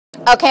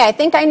Okay, I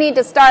think I need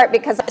to start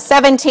because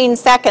 17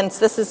 seconds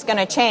this is going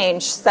to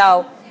change.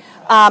 So,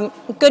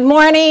 good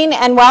morning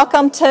and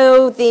welcome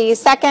to the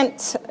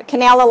second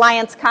Canal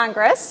Alliance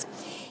Congress.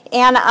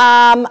 And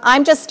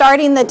I'm just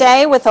starting the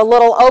day with a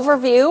little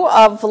overview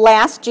of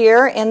last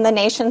year in the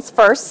nation's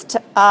first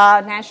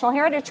National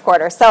Heritage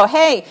Quarter. So,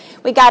 hey,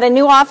 we got a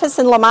new office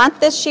in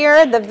Lamont this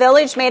year. The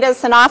village made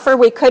us an offer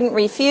we couldn't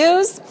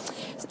refuse.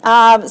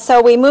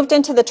 So we moved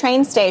into the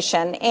train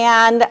station,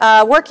 and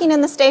working in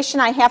the station,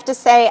 I have to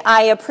say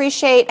I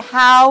appreciate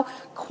how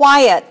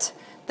quiet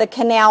the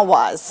canal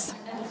was,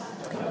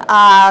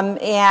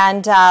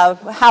 and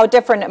how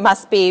different it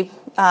must be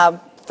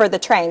for the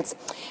trains.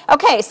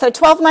 Okay, so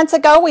 12 months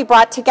ago we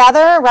brought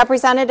together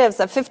representatives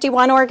of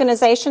 51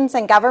 organizations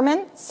and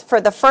governments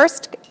for the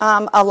first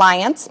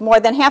alliance.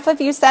 More than half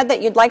of you said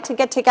that you'd like to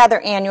get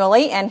together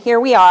annually, and here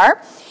we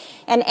are.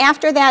 And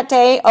after that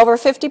day, over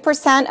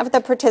 50% of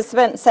the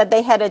participants said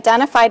they had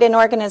identified an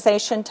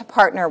organization to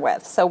partner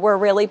with. So we're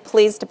really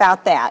pleased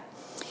about that.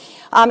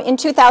 In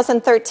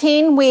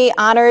 2013, we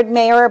honored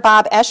Mayor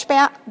Bob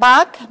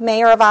Eschbach,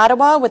 Mayor of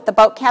Ottawa, with the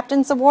Boat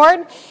Captains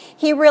Award.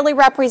 He really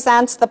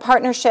represents the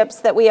partnerships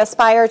that we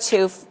aspire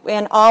to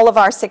in all of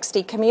our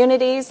 60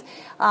 communities.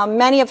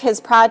 Many of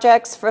his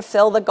projects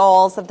fulfill the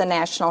goals of the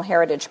National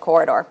Heritage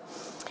Corridor.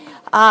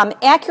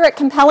 Accurate,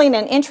 compelling,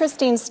 and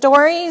interesting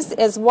stories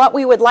is what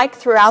we would like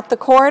throughout the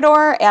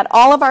corridor at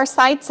all of our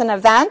sites and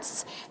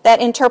events that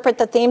interpret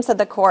the themes of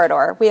the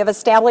corridor. We have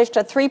established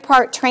a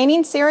 3-part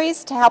training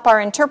series to help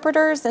our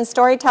interpreters and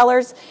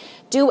storytellers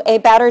do a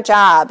better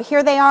job.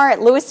 Here they are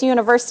at Lewis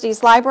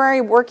University's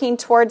library working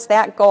towards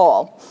that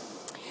goal.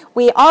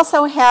 We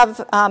also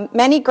have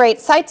many great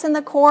sites in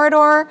the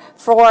corridor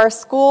for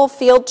school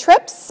field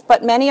trips,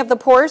 but many of the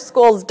poorer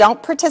schools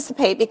don't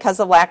participate because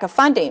of lack of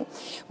funding.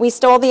 We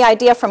stole the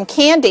idea from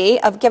Candy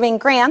of giving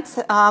grants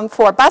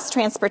for bus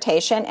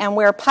transportation, and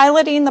we're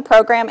piloting the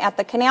program at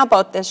the Canal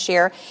Boat this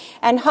year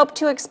and hope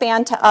to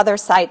expand to other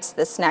sites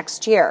this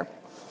next year.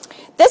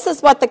 This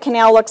is what the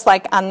canal looks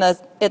like on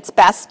its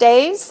best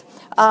days.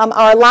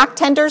 Our lock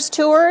tenders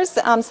tours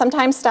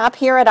sometimes stop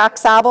here at Aux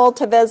Sable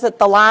to visit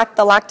the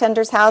lock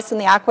tender's house, and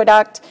the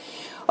aqueduct.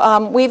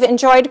 We've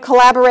enjoyed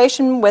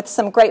collaboration with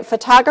some great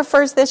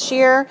photographers this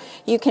year.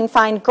 You can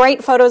find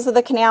great photos of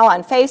the canal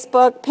on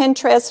Facebook,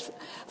 Pinterest,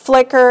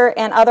 Flickr,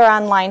 and other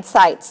online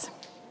sites.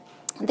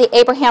 The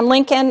Abraham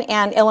Lincoln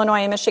and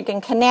Illinois and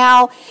Michigan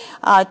Canal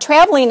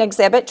traveling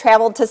exhibit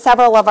traveled to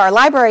several of our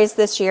libraries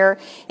this year,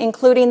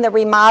 including the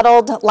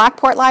remodeled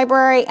Lockport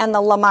Library and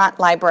the Lamont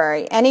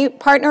Library. Any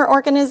partner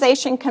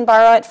organization can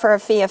borrow it for a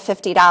fee of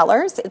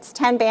 $50. It's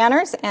 10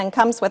 banners and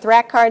comes with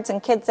rack cards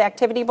and kids'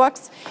 activity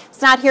books.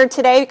 It's not here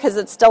today because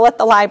it's still at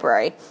the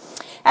library.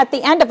 At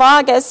the end of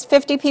August,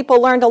 50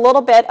 people learned a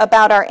little bit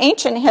about our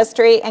ancient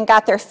history and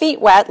got their feet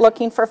wet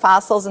looking for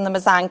fossils in the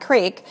Mazon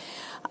Creek.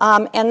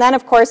 And then,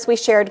 of course, we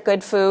shared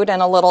good food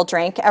and a little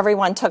drink.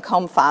 Everyone took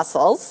home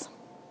fossils.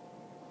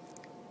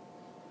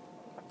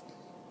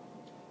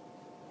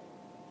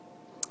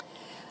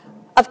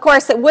 Of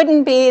course, it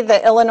wouldn't be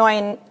the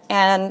Illinois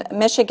and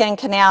Michigan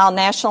Canal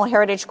National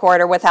Heritage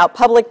Corridor without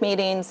public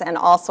meetings and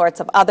all sorts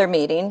of other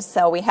meetings.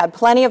 So we had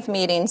plenty of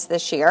meetings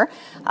this year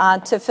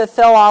to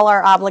fulfill all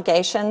our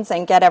obligations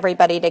and get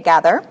everybody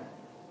together.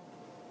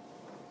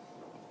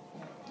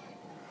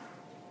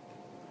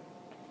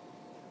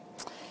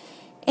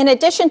 In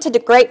addition to the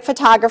great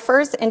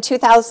photographers, in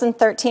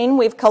 2013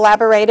 we've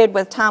collaborated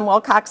with Tom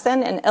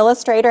Wilcoxon, an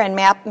illustrator and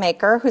map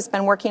maker who's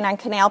been working on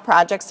canal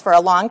projects for a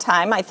long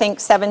time, I think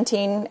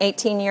 17,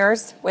 18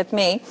 years with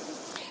me.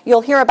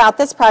 You'll hear about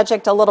this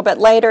project a little bit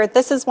later.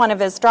 This is one of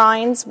his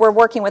drawings. We're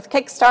working with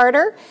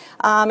Kickstarter.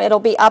 It'll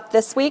be up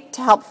this week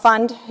to help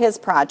fund his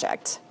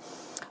project.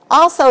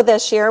 Also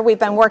this year, we've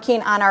been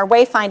working on our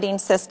wayfinding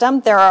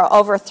system. There are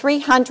over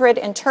 300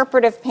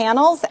 interpretive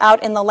panels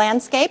out in the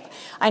landscape.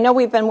 I know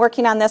we've been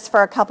working on this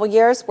for a couple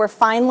years. We're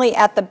finally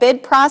at the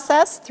bid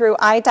process through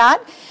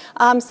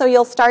IDOT, so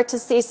you'll start to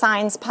see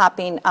signs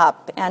popping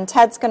up. And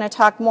Ted's going to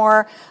talk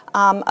more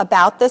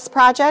about this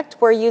project.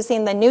 We're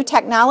using the new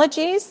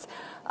technologies,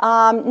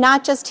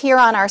 not just here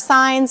on our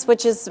signs,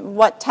 which is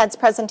what Ted's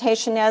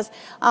presentation is,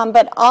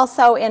 but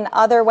also in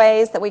other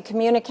ways that we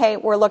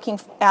communicate. We're looking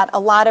at a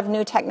lot of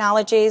new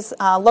technologies.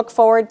 Look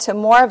forward to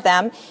more of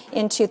them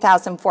in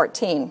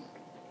 2014.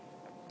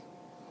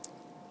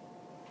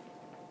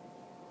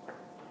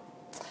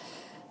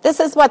 This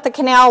is what the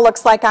canal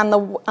looks like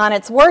on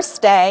its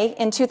worst day.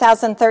 In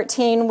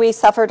 2013, we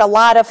suffered a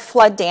lot of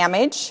flood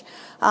damage.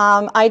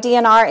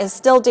 IDNR is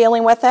still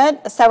dealing with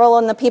it. Several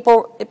of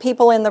the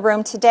people in the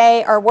room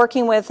today are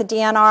working with the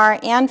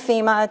DNR and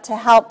FEMA to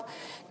help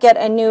get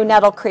a new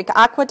Nettle Creek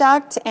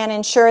aqueduct and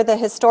ensure the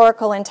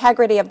historical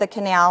integrity of the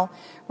canal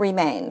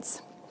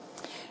remains.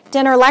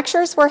 Dinner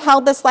lectures were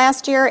held this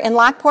last year in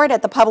Lockport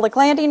at the Public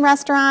Landing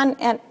Restaurant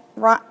and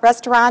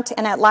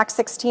at Lock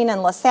 16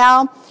 in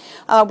LaSalle.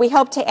 We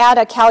hope to add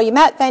a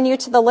Calumet venue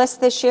to the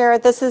list this year.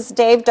 This is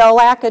Dave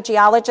Dolak, a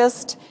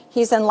geologist.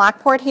 He's in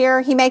Lockport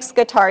here. He makes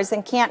guitars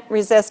and can't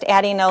resist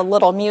adding a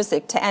little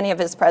music to any of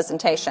his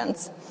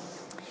presentations.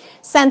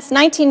 Since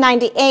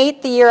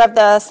 1998, the year of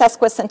the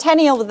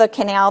sesquicentennial of the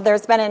canal,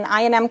 there's been an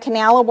I&M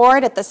Canal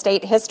Award at the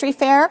State History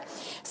Fair.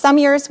 Some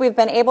years we've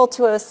been able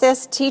to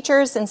assist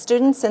teachers and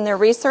students in their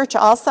research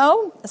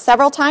also.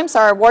 Several times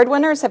our award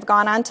winners have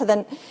gone on to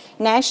the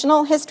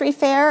National History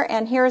Fair,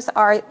 and here's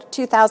our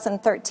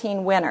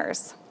 2013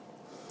 winners.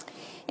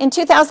 In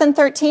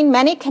 2013,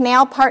 many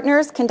canal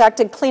partners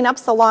conducted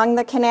cleanups along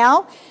the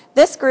canal.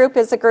 This group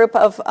is a group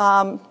of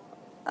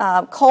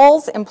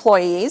Kohl's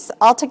employees.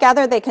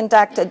 Altogether, they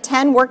conducted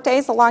 10 work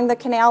days along the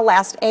canal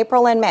last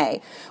April and May.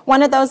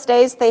 One of those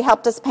days, they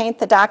helped us paint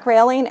the dock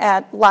railing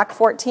at Lock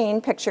 14,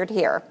 pictured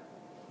here.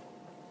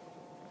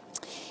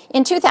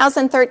 In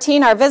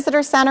 2013, our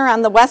visitor center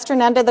on the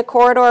western end of the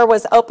corridor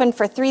was open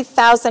for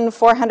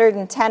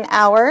 3,410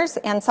 hours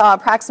and saw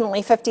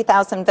approximately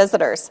 50,000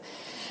 visitors.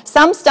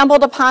 Some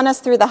stumbled upon us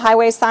through the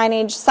highway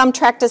signage, some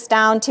tracked us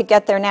down to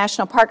get their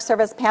National Park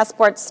Service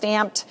passports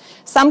stamped,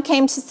 some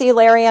came to see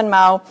Larry and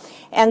Mo,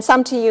 and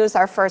some to use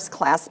our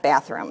first-class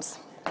bathrooms.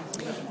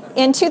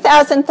 In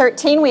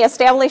 2013, we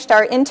established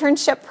our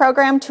internship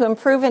program to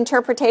improve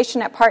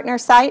interpretation at partner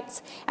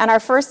sites, and our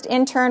first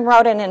intern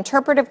wrote an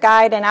interpretive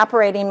guide and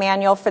operating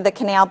manual for the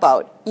canal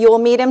boat. You will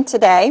meet him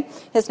today.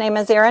 His name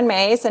is Aaron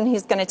Mays, and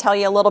he's going to tell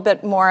you a little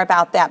bit more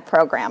about that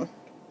program.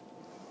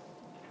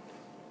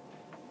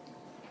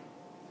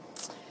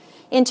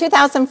 In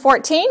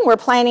 2014, we're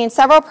planning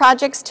several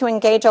projects to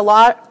engage a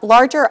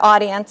larger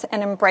audience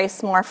and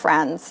embrace more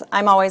friends.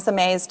 I'm always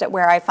amazed at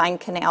where I find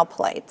canal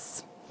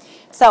plates.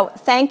 So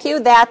thank you.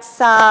 That's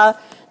the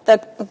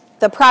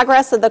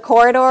progress of the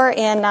corridor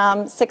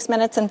in 6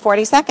 minutes and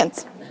 40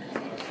 seconds.